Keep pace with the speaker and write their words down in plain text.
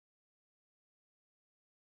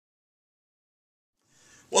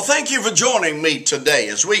Well, thank you for joining me today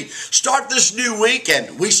as we start this new week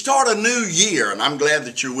and we start a new year. And I'm glad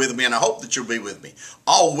that you're with me, and I hope that you'll be with me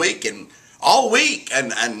all week and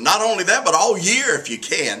not only that, but all year if you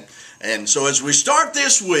can. And so as we start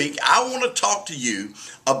this week, I want to talk to you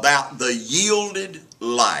about the yielded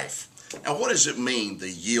life. Now, what does it mean, the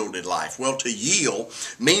yielded life? Well, to yield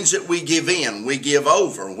means that we give in, we give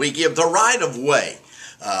over, we give the right of way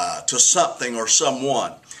to something or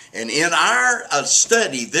someone. And in our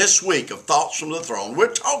study this week of Thoughts from the Throne,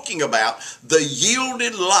 we're talking about the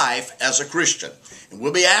yielded life as a Christian. And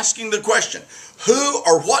we'll be asking the question, who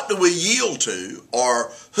or what do we yield to,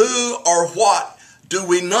 or who or what do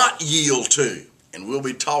we not yield to? And we'll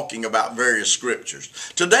be talking about various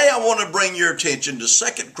scriptures. Today I want to bring your attention to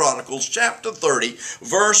 2 Chronicles chapter 30,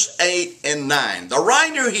 verse 8 and 9. The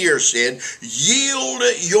writer here said, yield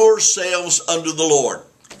yourselves unto the Lord.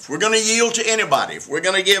 If we're going to yield to anybody, if we're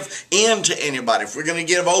going to give in to anybody, if we're going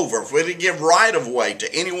to give over, if we're going to give right of way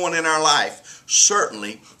to anyone in our life,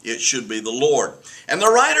 certainly it should be the Lord. And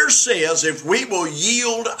the writer says if we will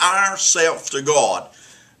yield ourselves to God,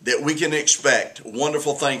 that we can expect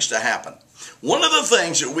wonderful things to happen. One of the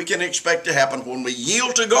things that we can expect to happen when we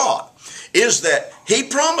yield to God is that He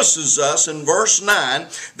promises us in verse 9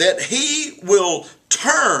 that He will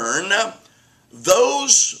turn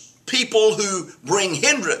those people who bring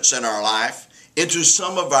hindrance in our life into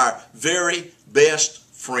some of our very best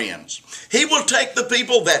friends. He will take the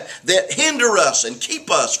people that hinder us and keep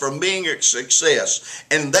us from being a success,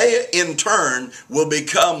 and they in turn will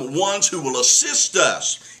become ones who will assist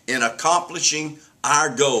us in accomplishing our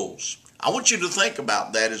goals. I want you to think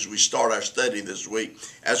about that as we start our study this week.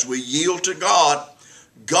 As we yield to God,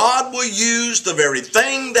 God will use the very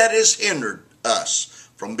thing that has hindered us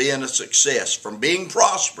from being a success, from being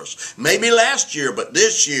prosperous. Maybe last year, but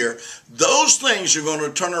this year, those things are going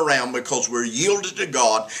to turn around because we're yielded to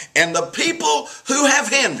God, and the people who have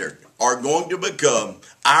hindered are going to become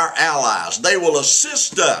our allies. They will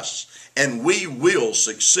assist us, and we will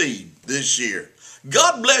succeed this year.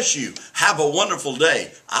 God bless you. Have a wonderful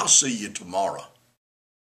day. I'll see you tomorrow.